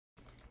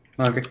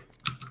Okay.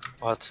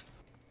 What?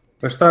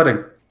 We're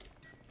starting.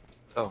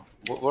 Oh,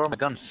 where are my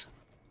guns?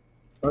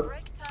 What?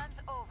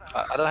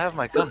 I don't have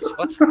my guns.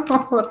 What?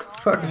 What the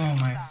fuck? Oh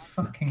my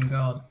fucking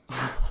god.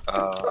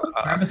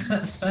 Grab a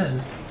set of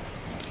spares.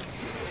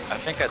 I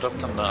think I dropped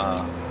them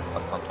at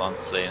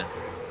Antoan's lane.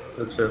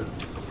 That's it.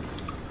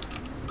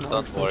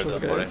 Don't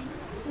worry.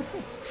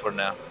 For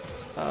now.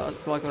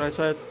 It's like right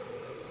side.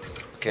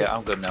 Okay,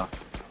 I'm good now.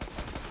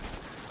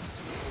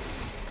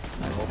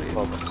 Nice, No please.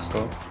 problems.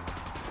 Cool.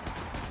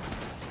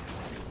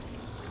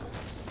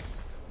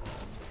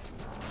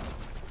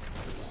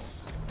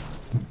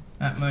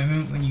 That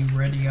moment when you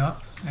ready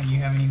up and you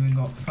haven't even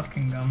got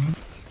fucking gun.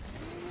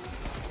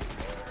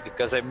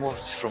 Because I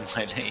moved from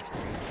my lane.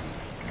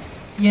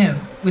 Yeah,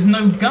 with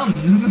no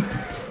guns.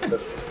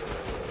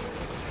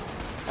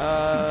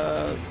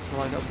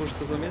 Solakka push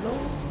to the middle.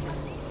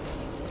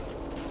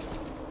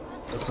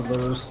 That's the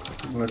lowest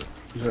with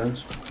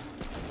zeds.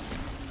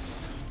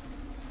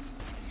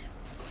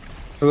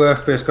 2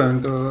 FPS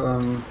going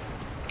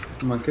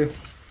to monkey.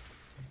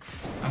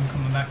 I'm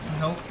coming back to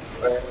help.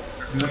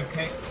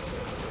 Okay.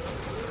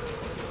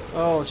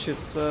 Oh shit,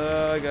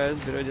 guys,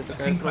 be ready to I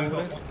kite think I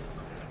probably. got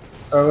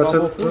one. What's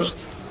Bamboo it? pushed.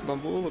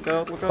 Bamboo, look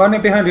out, look out. Bunny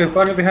behind you,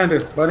 Bunny behind you,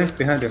 Bunny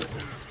behind you.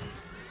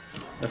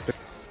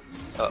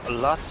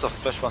 Lots of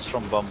fresh ones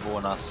from Bamboo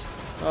on us.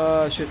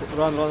 Shit,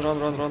 run.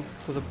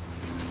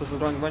 To the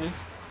drunk bunny.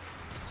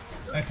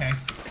 Okay.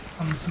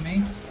 Come to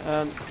me.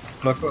 And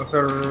Block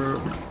her.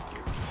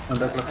 And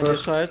that block on your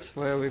first. side,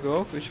 where we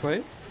go, which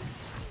way?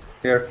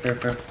 Here.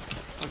 Okay,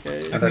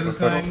 And Okay, we're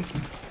going.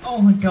 Oh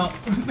my god.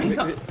 we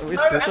No, split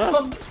up.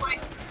 Antoan, this way.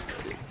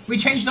 We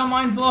changed our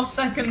minds last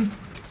second.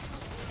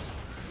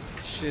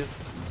 Shit.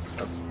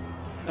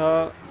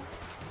 Siren,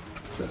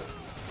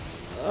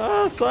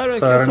 Siren.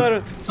 kill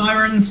Siren.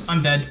 Sirens,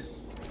 I'm dead.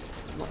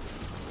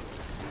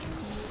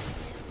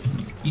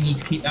 You need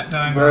to keep that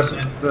going. or I'm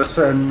dead. There's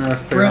an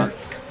FP We're round,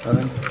 at- I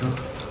think.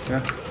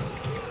 Yeah.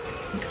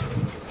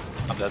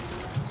 I'm dead.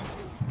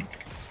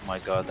 Oh my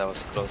god, that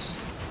was close.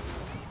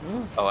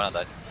 Oh, and I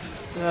died.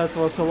 That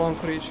was a long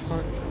reach,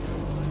 fuck.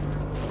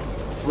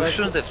 We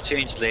shouldn't have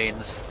changed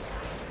lanes.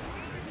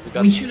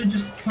 We should have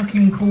just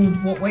fucking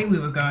called what way we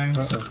were going.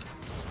 So.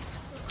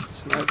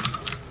 Snipe.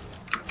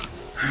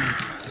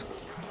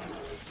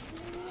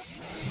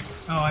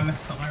 Oh, I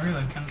messed up my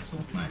reload cancel.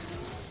 Nice.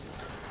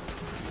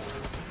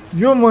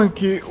 You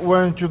monkey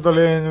went to the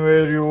lane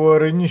where you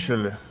were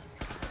initially.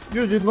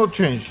 You did not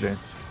change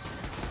lanes.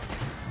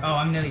 Oh,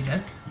 I'm nearly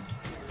dead.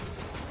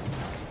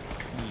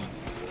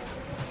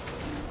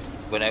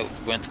 When I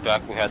went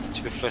back, we had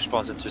 2 flash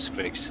bombs and 2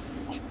 sprigs.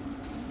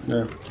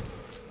 Yeah.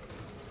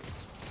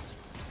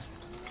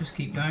 Just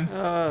keep going.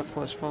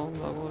 Flash bomb,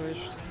 double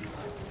reach.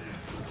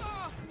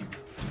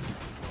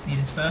 Need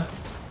a spare.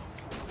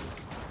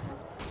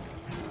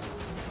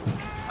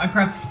 I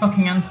grabbed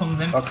fucking Anton's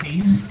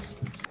empties.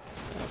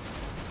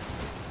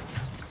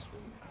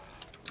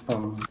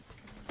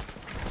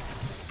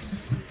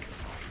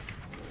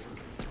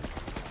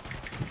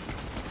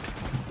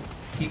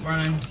 Keep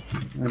running.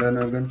 And then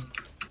again.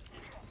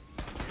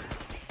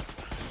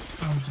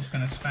 I'm just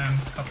gonna spam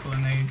a couple of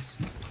nades.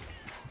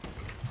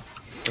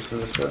 Just to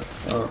this way.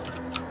 Oh.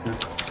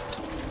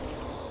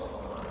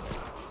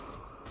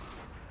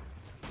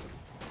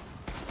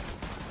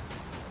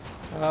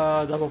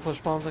 Yeah. Double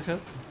flash bomb ahead.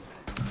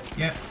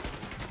 Yep.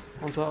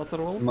 On the outer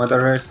wall.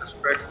 Mother race the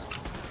spread.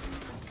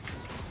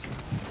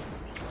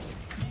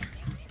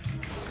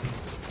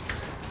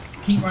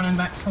 Keep running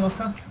back,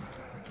 Solakka.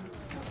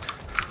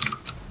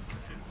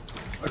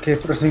 Okay,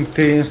 pressing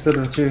T instead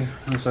of G.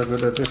 I'm so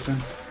good at this thing.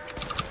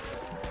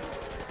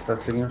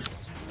 That fingers.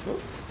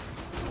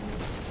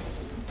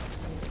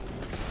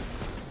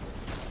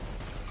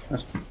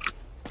 Yes.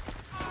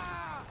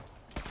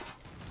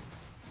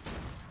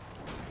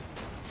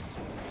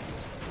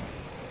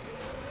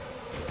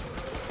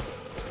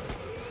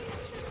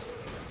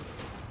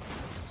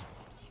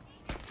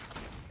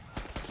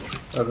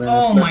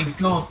 Oh my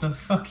god, the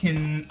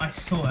fucking... I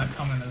saw that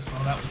coming as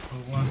well, that was the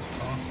worst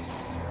part.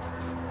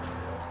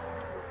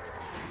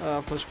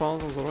 Flash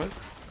bomb on the right.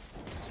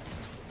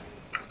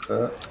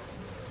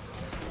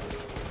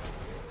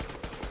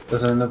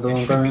 There's another It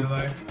one should be coming.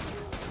 low.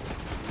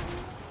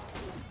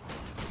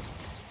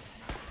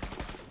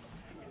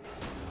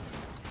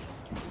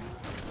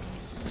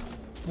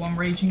 One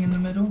raging in the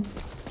middle.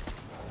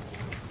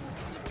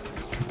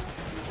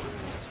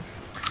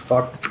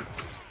 Fuck.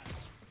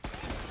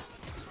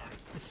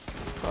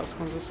 Task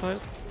on this side.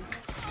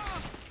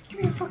 Give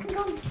me a fucking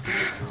gun!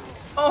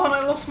 Oh, and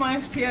I lost my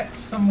SPX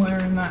somewhere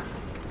in that.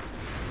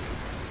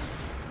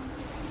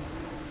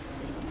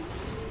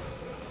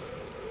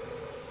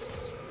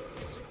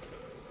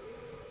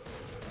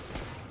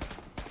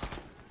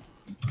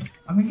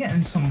 I've been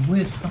getting some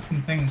weird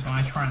fucking things when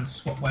I try and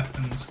swap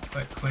weapons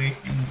quickly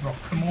and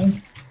drop them all.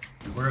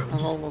 Where it will I'm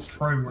just almost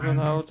throw run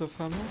random. out of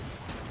ammo.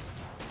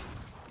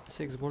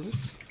 6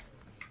 bullets.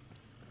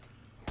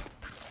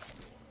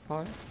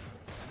 5.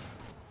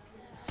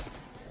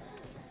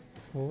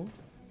 4.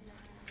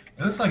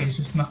 It looks like it's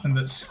just nothing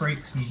but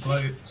scrapes and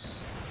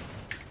bloats.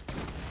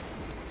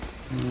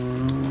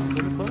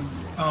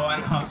 Oh,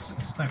 and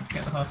husks. Don't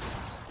forget the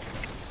husks.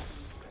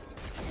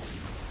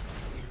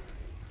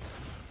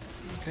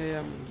 Okay,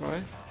 I'm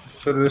right.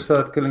 Should we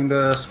start killing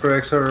the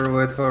Scrakes or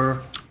wait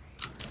for...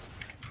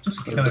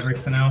 Just kill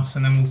everything else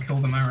and then we'll kill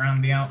them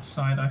around the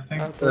outside, I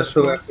think. There's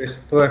two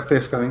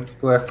FPs coming.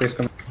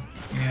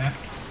 Yeah.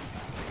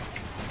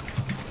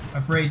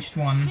 I've raged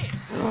one.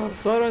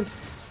 Sirens!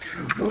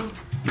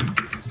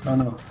 Oh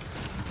no.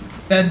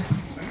 Dead.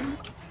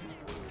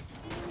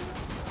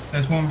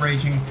 There's one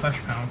raging flesh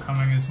pound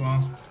coming as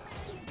well.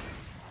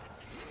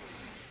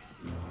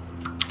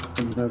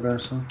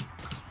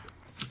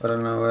 I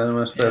don't know where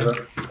my spare are.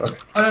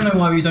 Fuck. I don't know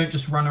why we don't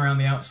just run around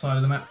the outside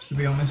of the map, to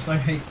be honest. I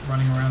hate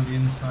running around the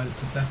inside,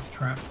 it's a death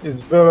trap.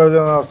 It's better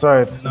than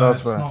outside, No, that's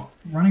it's why. not.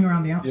 Running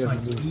around the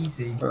outside Yes, is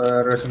easy.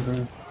 Racing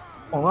to me.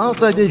 On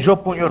outside they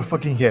drop on your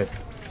fucking head.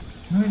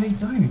 No, they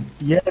don't.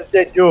 Yes,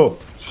 they do.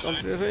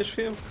 Don't rage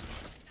him.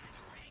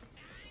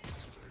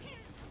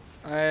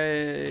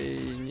 I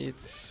need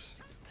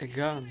a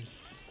gun.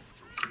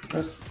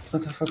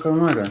 What the fuck are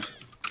my guns?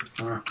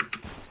 Oh,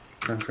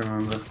 can't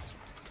remember.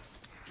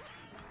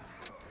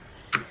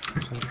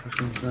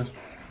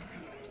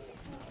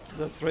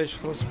 That's rage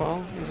for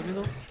spawn in the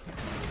middle.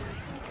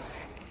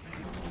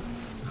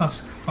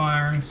 Husk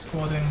firing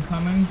squad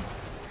incoming.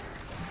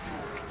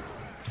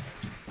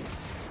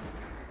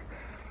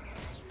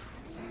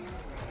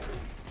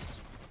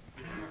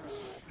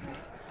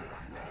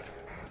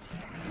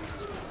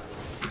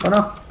 Oh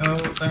no! Oh,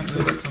 don't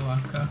lose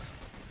Solakka.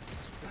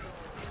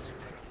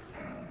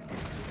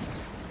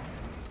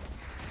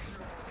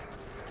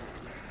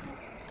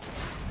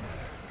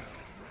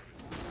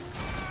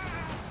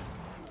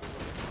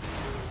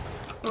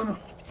 Oh no!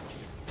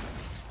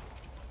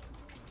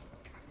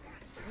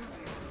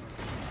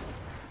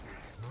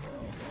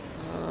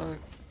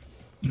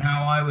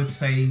 Now I would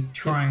say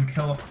try and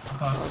kill off the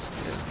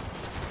husks.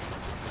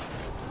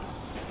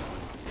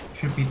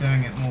 Should be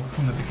doing it more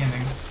from the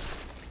beginning.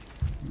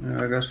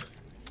 Yeah, I guess.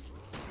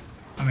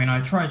 I mean,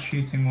 I tried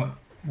shooting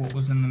what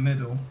was in the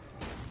middle.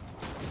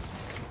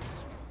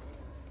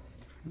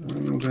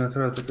 I'm gonna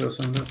try to kill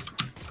some of the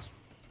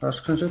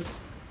husks and shit.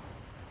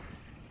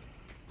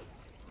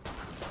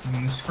 I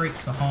mean, the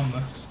scrapes are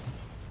harmless.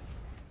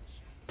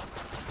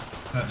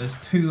 But there's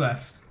two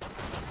left.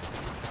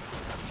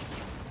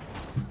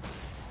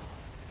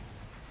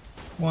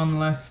 One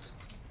left.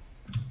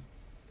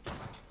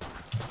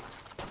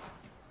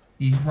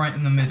 He's right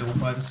in the middle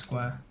by the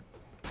square.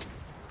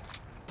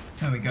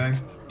 There we go.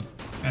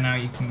 And now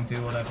you can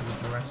do whatever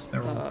with the rest.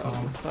 They're all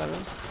calm.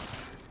 Sirens.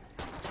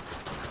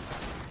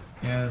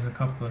 Yeah, there's a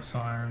couple of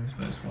sirens,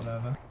 but it's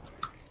whatever.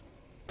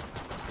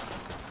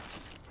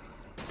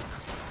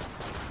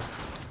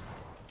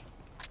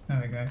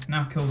 There we go.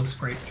 Now kill the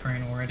scrape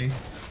train already.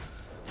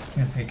 It's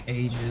gonna take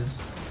ages.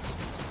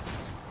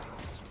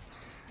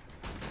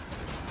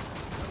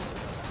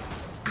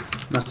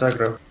 That's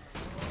aggro.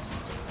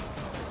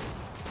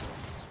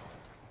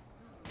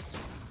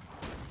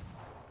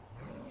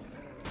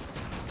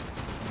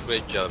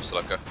 Great job,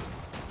 Silakka.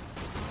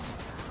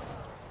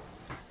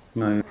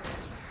 No.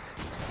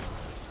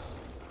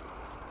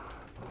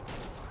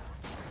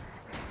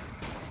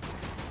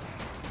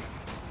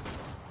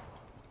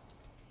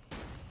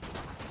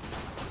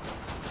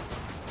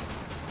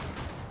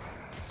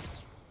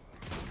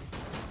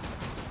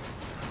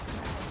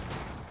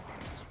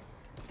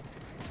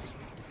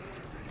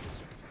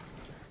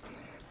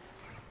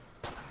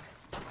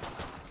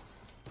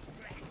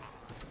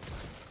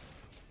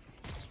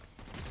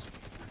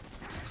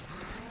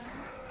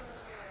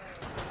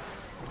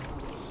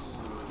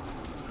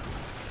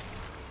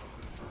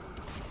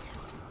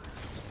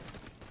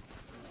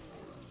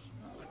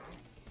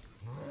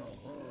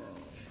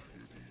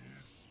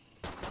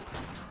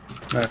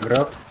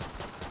 Grab.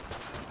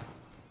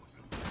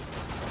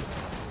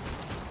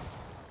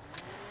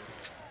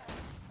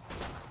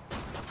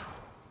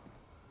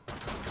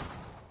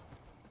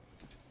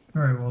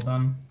 Very well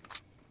done.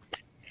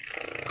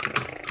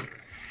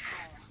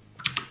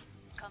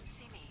 Come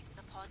see me.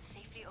 The pod's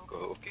safely open.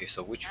 Okay,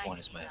 so which one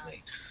is my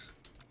lane?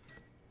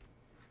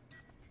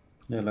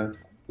 Yeah, like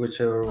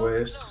whichever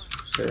way is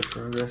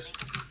safer, I guess.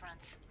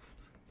 Fronts.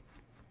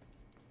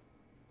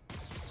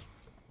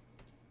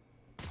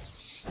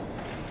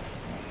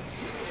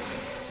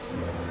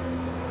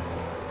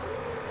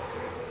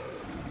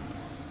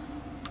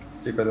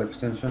 Keep at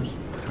extensions.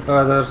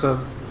 Oh, there's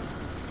a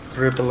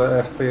triple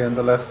FP on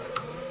the left.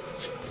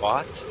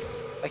 What?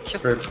 I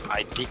killed him.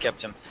 I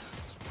decapped him.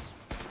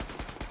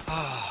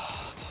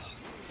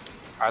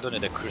 I don't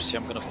need a cruise.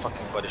 I'm gonna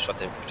fucking body shot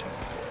everything.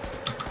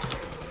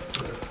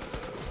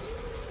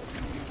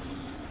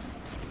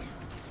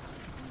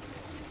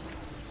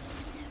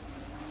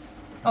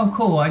 Oh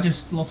cool, I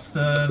just lost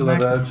a Still have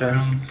magnet that,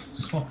 round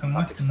swapping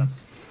I'll take some.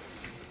 weapons.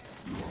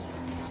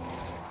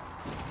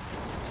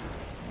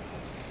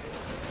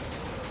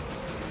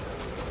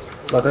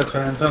 Lot of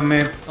chance on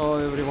me. Oh,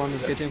 everyone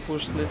is getting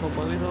pushed little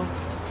by little.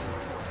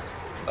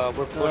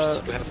 We're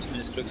pushed, we have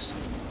miniscricks.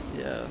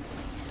 Yeah.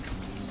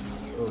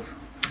 Oof.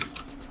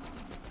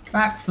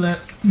 Backflip.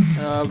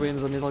 We're in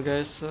the middle,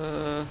 guys.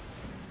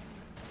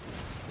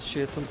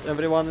 Shit,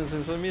 everyone is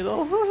in the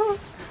middle.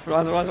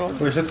 Run.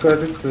 We should cut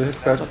it, we should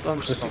cut it.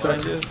 I'm just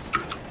behind you.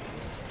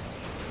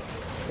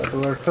 That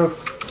worked too.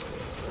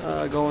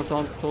 Go on to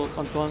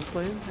Antoan's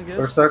lane, I guess.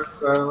 We're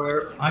stuck,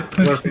 we're... I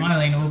pushed working. my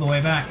lane all the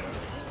way back.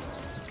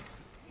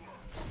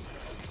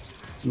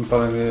 I'm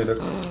following you.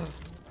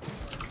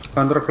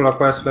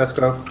 Counterclockwise, let's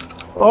go.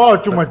 Oh,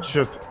 too much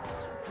shit.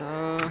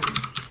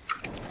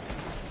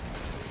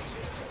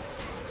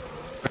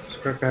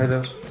 Scrack ahead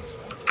of us.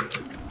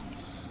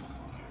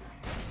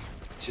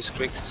 Two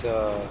scricks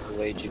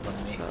raging on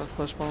me.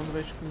 Flash bomb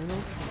rage Commando.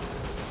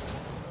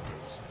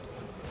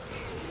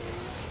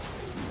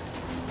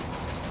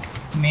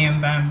 Me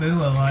and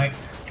Bamboo are like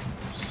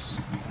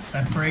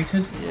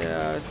separated.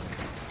 Yeah,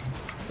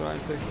 trying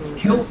to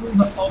Kill all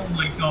the. Oh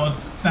my god,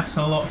 that's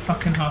a lot of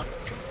fucking hard.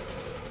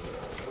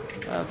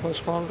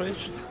 flash bomb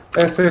raged.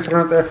 F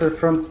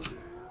front.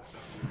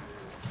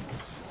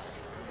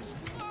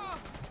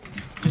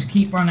 Just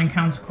keep running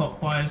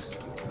counterclockwise.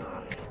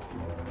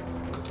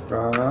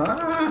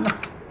 Run.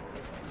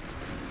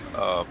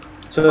 Uh,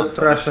 Just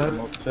trash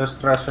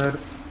ahead.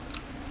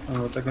 I'm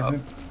not taking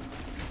him.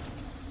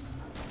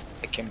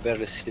 I can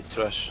barely see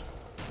trash.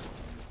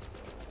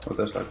 Oh,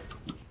 that's like...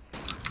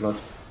 blood.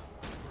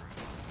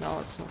 No,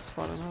 it's not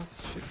far enough.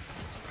 Shit.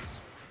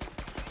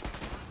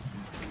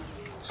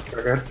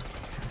 Scrack ahead.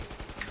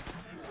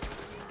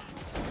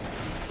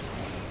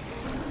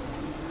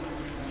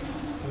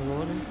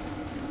 Reloading.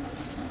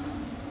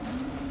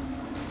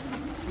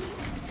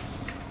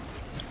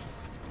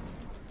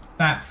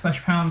 That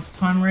flesh pounds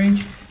time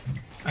rage.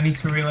 I need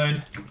to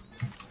reload.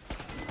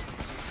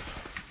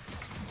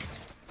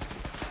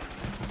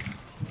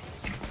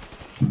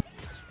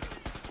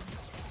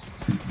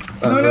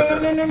 No.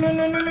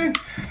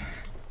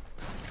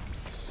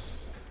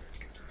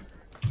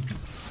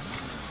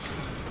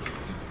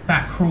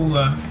 That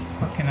crawler,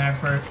 fucking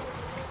aggro.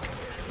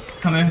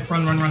 Come here,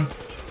 run.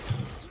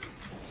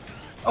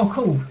 Oh,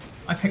 cool.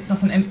 I picked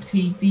up an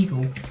empty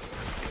deagle.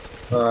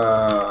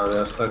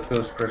 There's like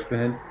two scratch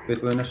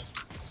between us.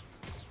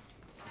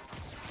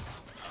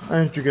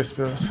 I need to get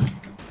spells.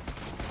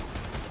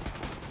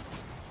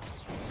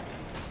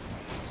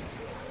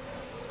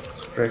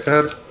 Scratch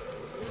ahead.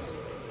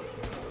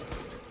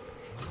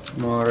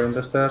 More in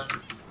the stairs.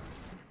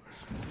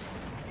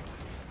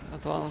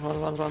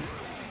 Run.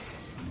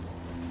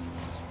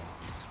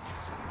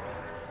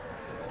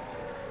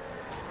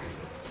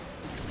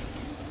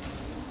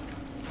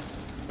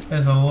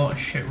 There's a lot of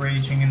shit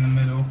raging in the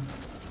middle.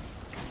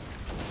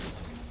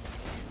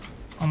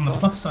 On the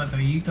plus side though,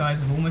 you guys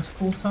have almost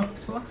caught up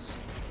to us.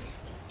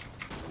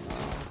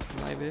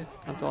 Maybe.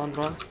 Antoan,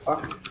 run.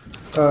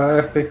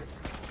 FP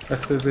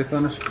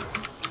between us.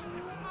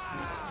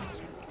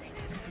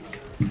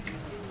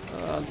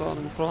 Antoan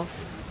in front.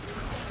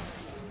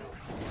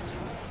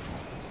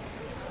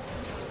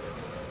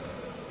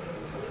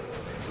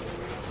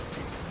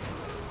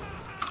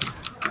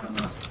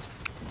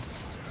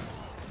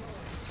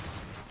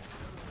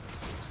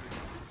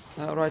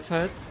 Right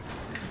side.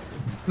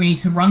 We need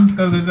to run,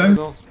 go.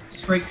 Go.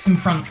 Strakes in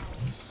front.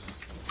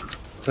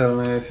 Tell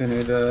me if you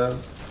need a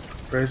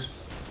raise.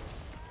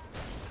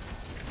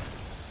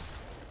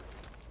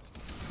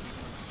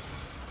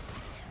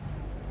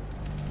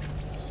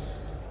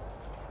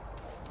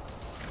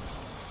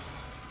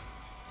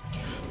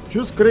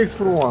 Choose cracks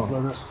for one.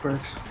 Slowest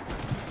cracks.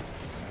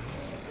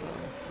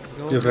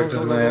 Go, You're back to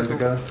go, my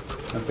go,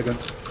 empty go. gun.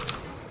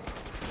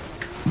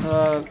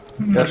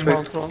 Flash wait.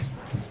 bomb front.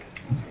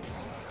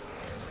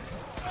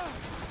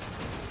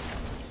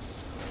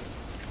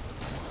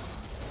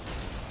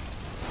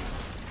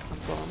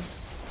 Antoan.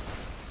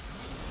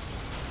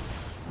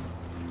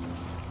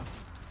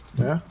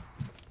 Yeah.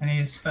 I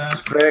need a spare.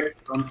 Crack.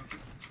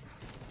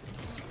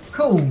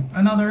 Cool,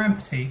 another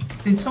empty.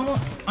 Did someone...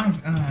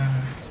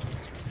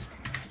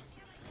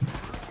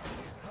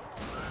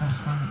 That's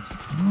one empty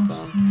from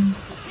last time.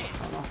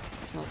 Oh no,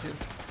 it's not you.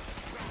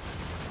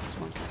 It's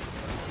one.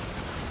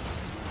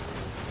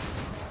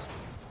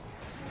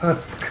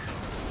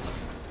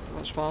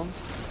 Flash bomb.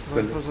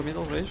 Going Good. for the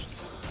middle, raged.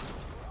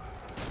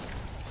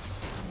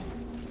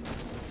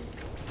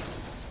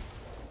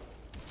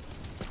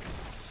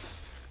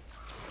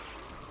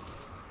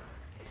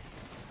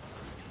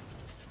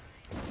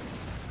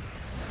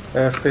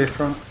 FP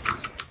front.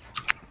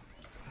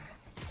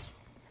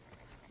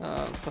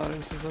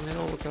 Silence in the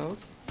middle, look out.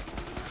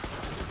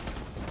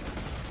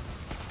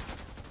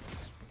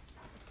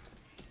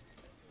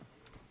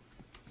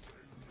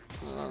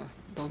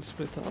 Don't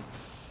split up.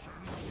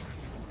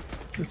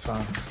 It's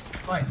fine. It's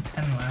like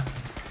 10 left.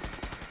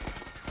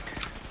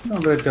 No,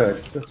 they died.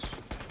 That's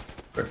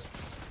great.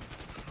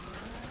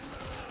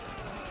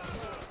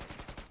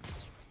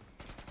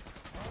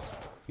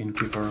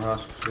 Innkeeper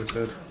asks, we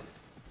said.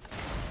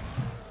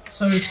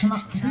 So,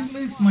 who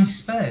moved my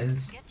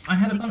spares? I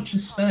had a bunch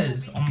of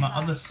spares on the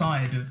other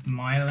side of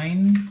my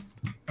lane,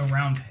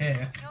 around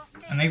here. Your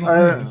And they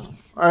got moved.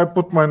 I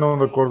put mine on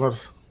the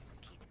corners.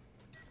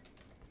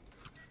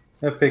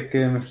 Epic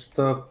Games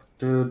stopped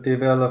the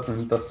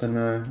development of the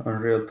new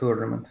Unreal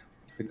tournament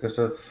because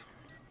of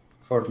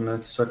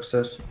Fortnite's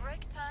success.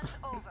 Break time's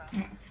over.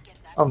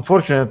 Get back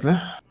Unfortunately.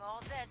 more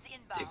zeds Did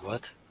inbound.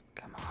 what?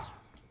 Come on.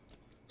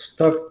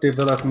 Stop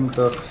development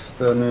of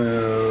the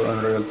new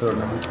Unreal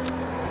tournament.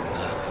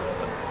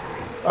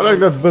 I like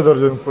that better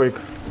than Quake.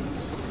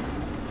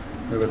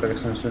 You got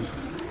extensions.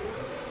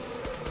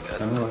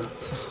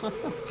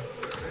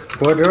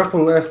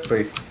 Quadruple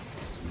F3.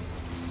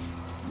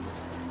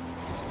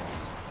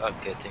 I'm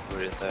getting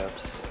really tired.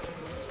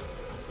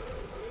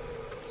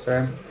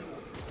 Same.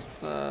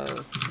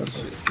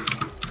 Shit.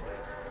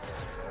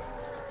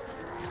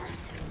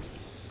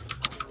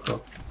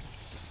 Cool.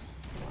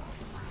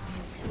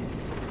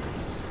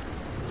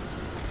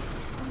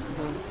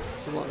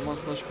 That's one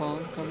flash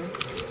pound coming.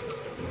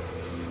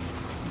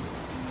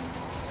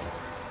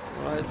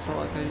 Right,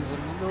 Solakka in the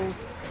middle.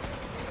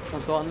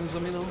 Antoan in the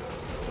middle.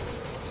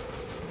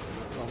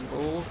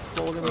 Bamboo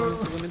slowly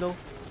moving to the middle.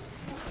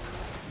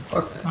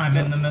 I'm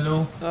in the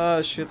middle.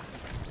 Ah, shit.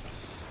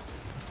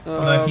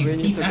 Although if you We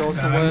keep need to that go going-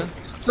 somewhere.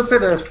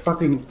 Stupid ass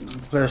fucking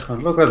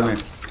flashman, look at me.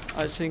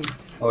 I think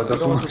Oh, it go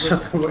doesn't to,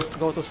 shut away.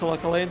 go to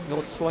Solakka lane. Go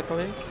to Solakka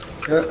lane.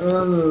 Yeah,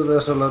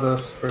 there's a lot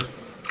of spread.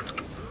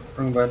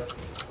 Wrong bad.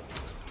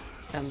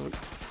 And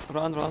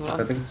run.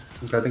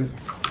 Cutting.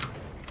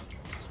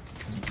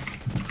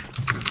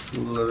 A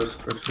lot of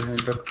spreads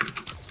behind up.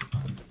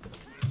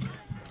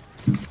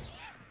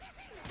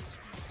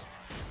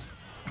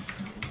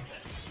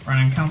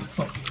 Running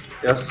counterclock.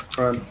 Yes,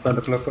 run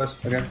the clockwise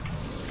again.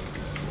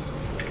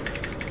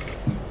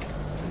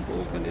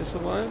 Bull, can you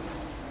survive?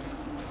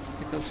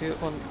 Because here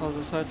on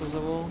other side of the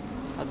wall,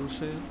 I don't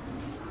see it.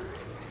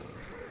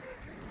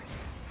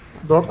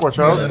 Doc, watch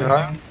out. Reloading.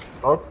 Behind.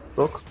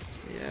 Doc.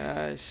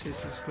 Yeah, I see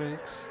some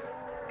screaks.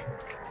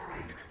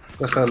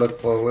 Just I look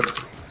forward.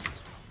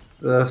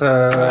 There's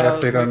a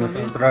FP it's coming going on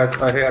from the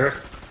right, I hear it.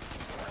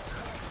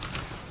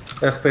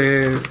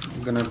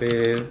 FP gonna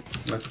be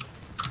like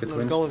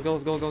between. Let's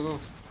go.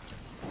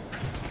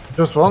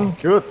 Just one.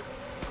 Cute.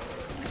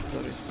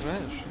 That is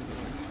trash.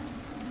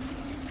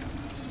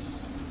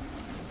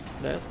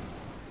 Dead.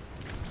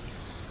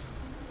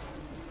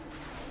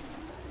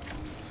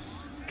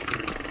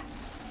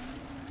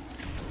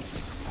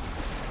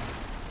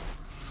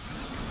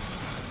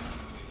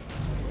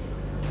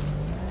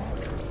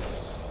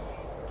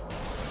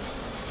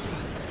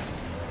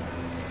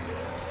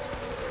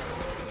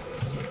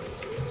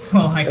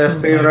 Well, I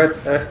killed FP them. right,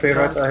 FP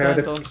right, I heard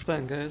it. Don't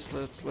stand, guys.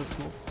 Let's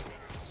move.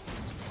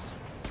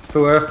 2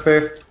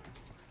 FP,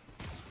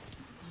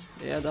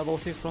 Yeah, double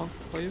kick front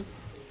for you.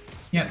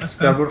 Yeah, let's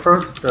go. double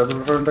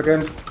front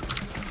again.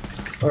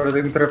 Or I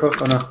think triple,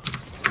 oh no.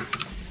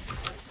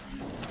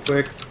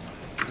 Quick,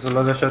 there's a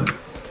lot of shit.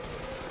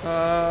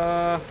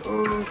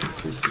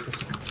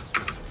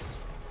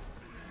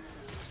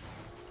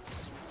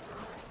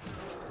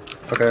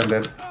 Okay, I'm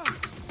dead.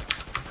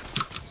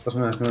 Was a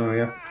nice move,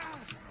 yeah.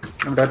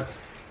 I'm dead.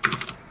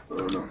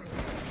 Oh no.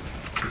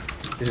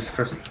 Jesus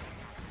Christ.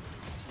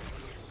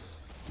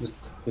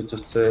 You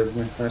just saved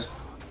me, nice.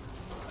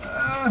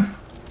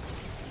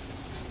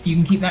 You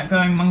can keep that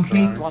going,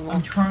 monkey. One more.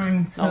 I'm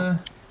trying to.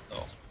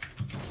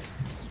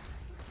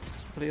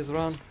 Please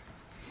run.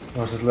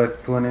 Was it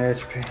like 20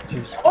 HP?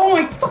 Jeez. Oh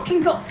my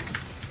fucking god!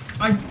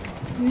 I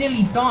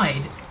nearly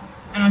died,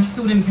 and I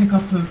still didn't pick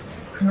up the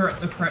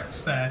correct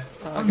spare.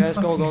 Guys,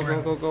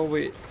 Unfucking go. real.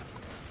 Wait.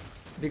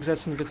 Big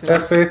Zeds in between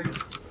us. FP!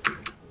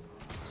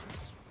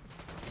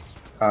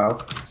 Ow.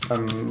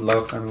 I'm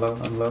low.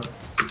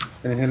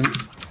 Can you heal me?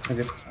 Thank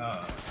you.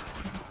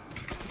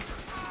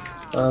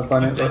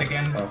 Bunny. Dead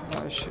again. Oh.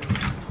 Oh shit.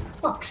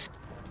 Fucks.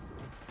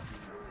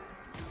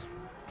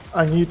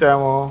 I need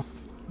ammo.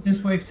 Is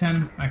this wave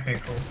 10? Okay,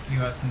 cool. You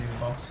guys can do the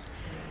boss.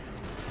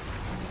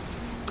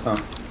 Oh,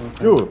 okay.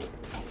 Cute.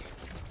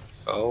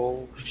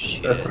 Oh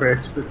shit. That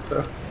race bit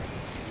though.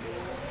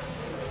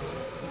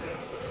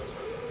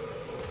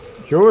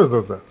 He always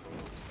does that.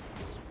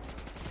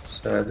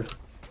 Sad.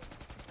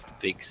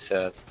 Big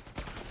sad.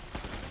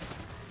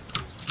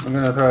 I'm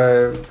gonna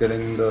try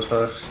getting those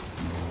fires.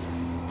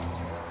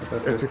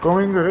 If you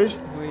coming, Rage,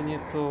 We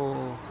need to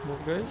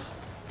move, guys.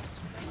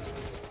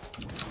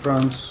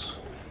 Front's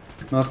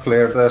not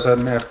clear, there's an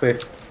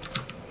FP.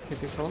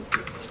 Keep in front.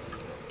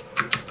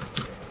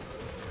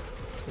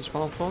 There's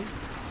one front.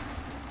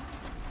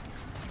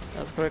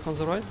 That's correct on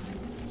the right.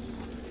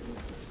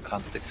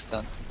 Can't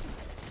extend.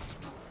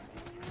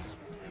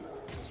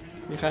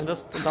 Behind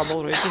us,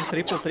 double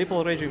raging,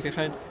 triple raging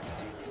behind.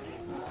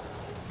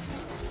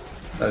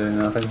 I did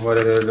nothing, why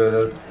did I do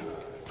that?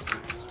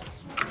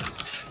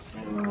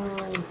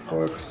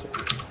 Oh, fuck.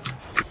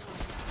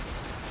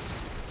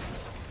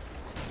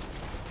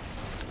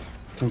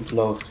 Too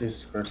low,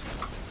 Jesus Christ.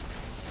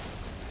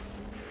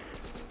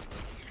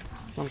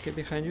 Monkey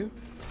behind you.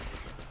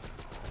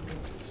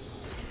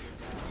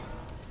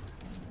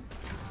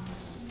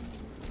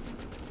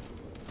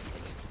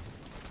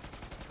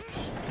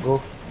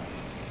 go.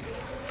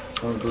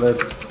 I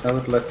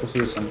would like to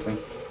see something.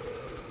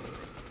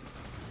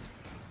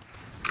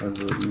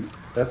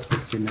 That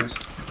would be nice.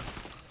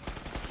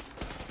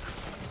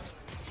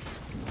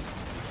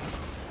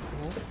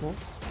 Move.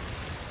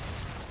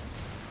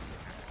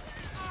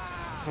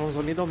 From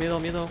the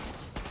middle.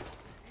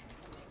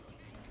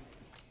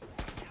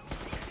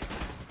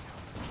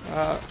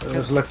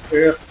 There's like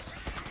here.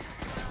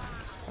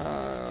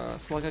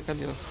 Solakka, can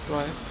you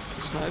try to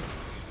snipe?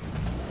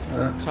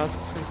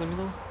 Husks in the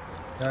middle.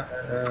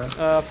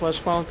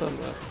 Flash pound and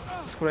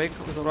Scrake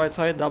on the right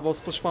side, double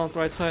splash pound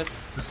right side.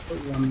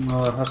 One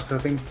husk, I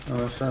think.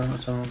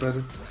 Someone got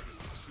it.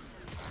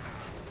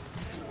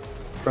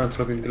 Front's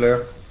looking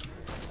clear.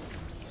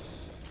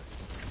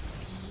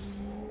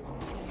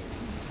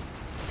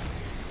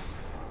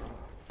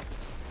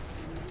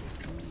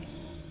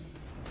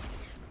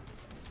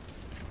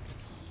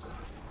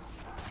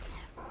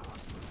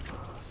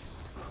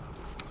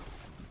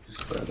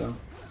 Just fire down.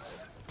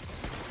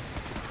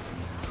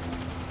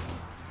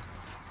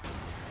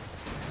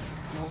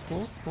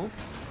 Move.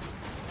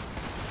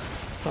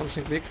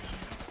 Something big.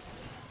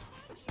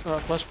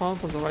 Flash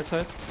pound on the right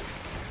side.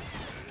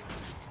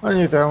 I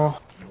need ammo.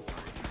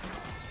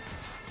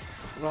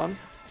 Run.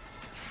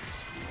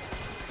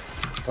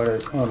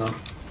 Alright, oh no.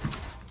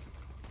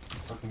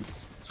 Fucking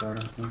sorry.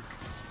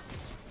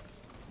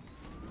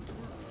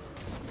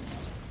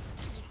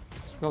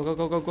 No.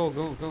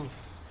 Go.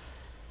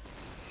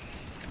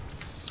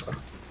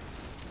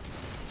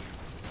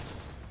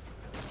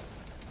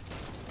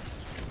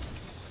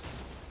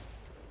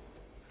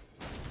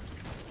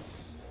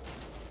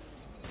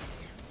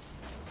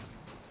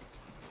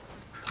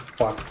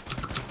 Fuck.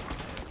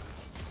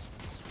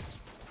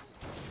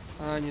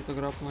 I need to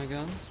grab my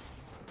gun.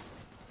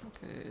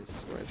 Okay,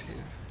 it's right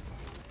here.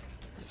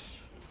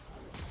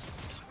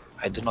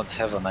 I do not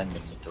have a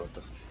 9mm. What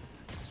the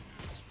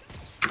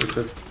Good,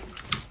 good.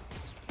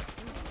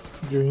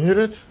 Do you need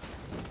it?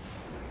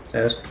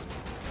 Yes.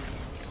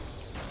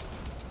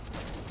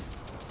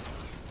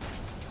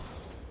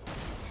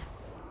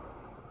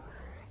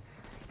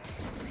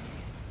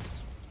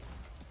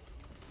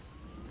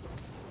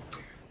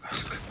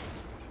 Husk.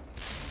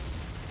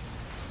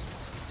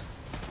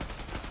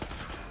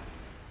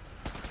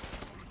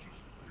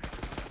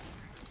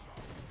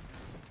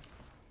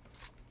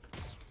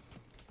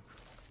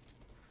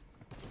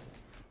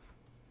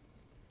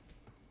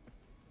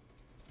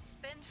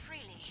 Spend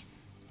freely.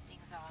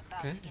 Things are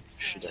about Okay. to get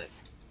Should I?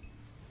 serious.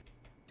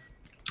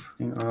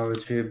 Fucking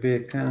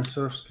RGB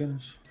cancer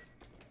skins.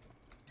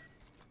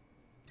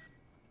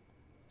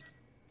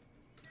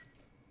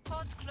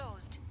 Pod's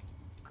closed.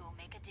 Go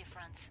make a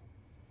difference.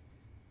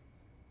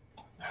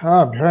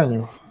 Ah, behind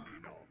you.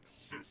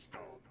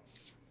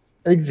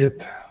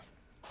 Exit.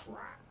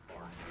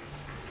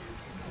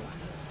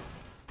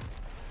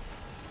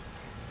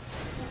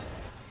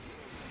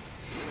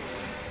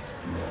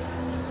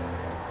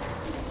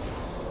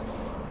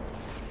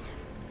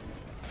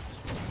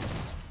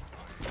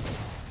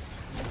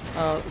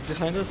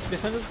 Behind us.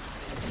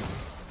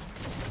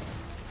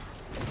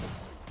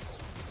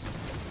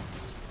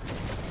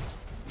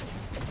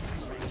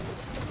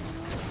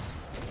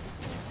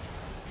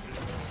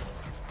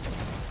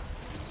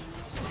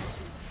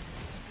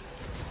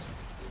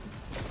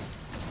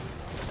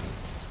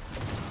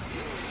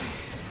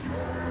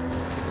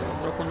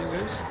 Drop on you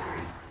guys.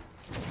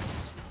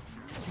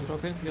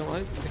 Drop in, be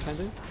alive, behind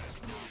you.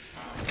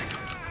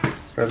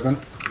 Red gun.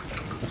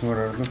 There's more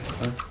red gun.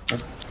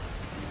 Right.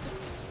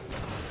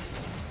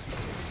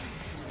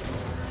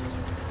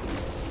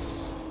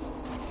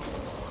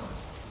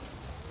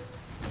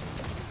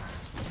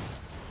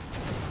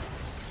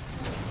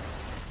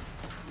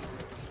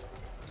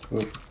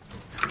 What?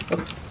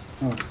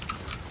 Oh.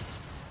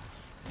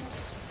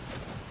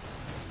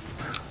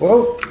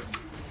 Whoa!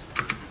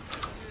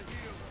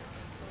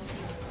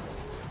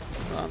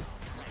 Run.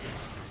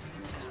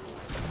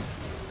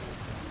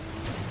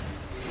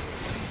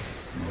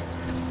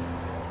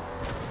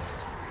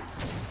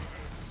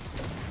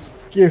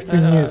 KF2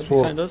 needs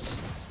for. Behind us.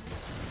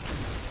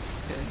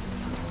 Okay.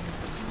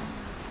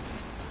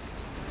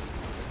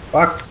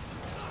 Fuck!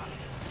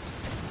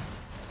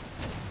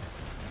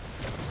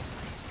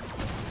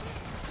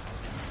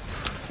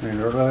 I mean,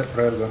 red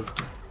gun.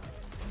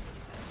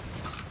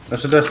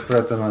 There's a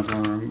desperate amount.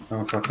 I'm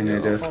a fucking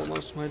idiot.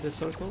 Almost made the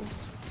circle.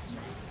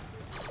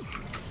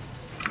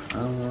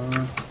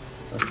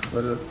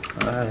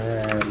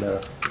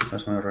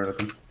 That's my red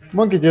gun.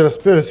 Monkey did a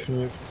spares if you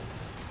need.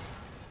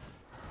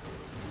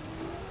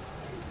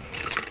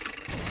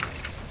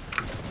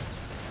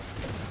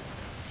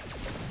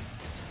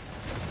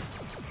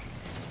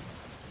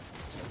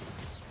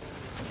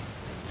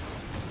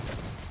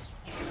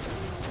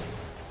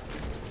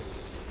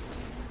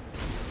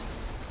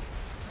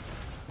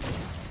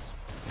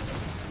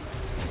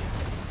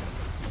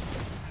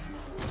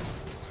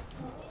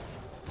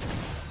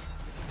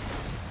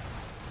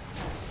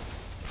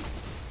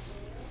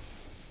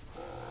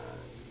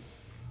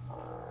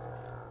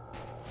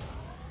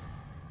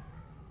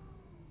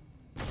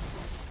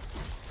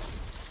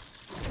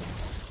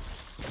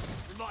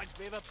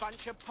 with a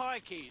bunch of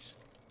pikeys.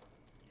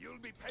 You'll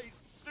be paid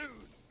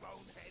soon,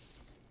 bonehead.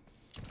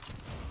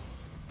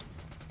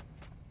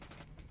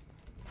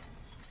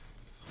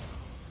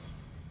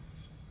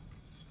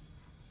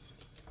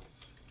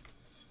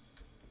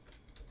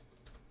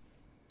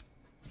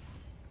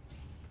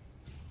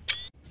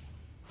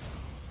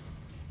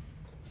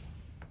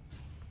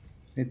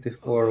 Need the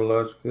 4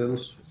 large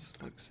kills. It's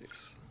like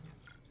 6.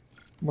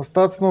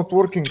 Mustard's not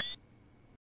working.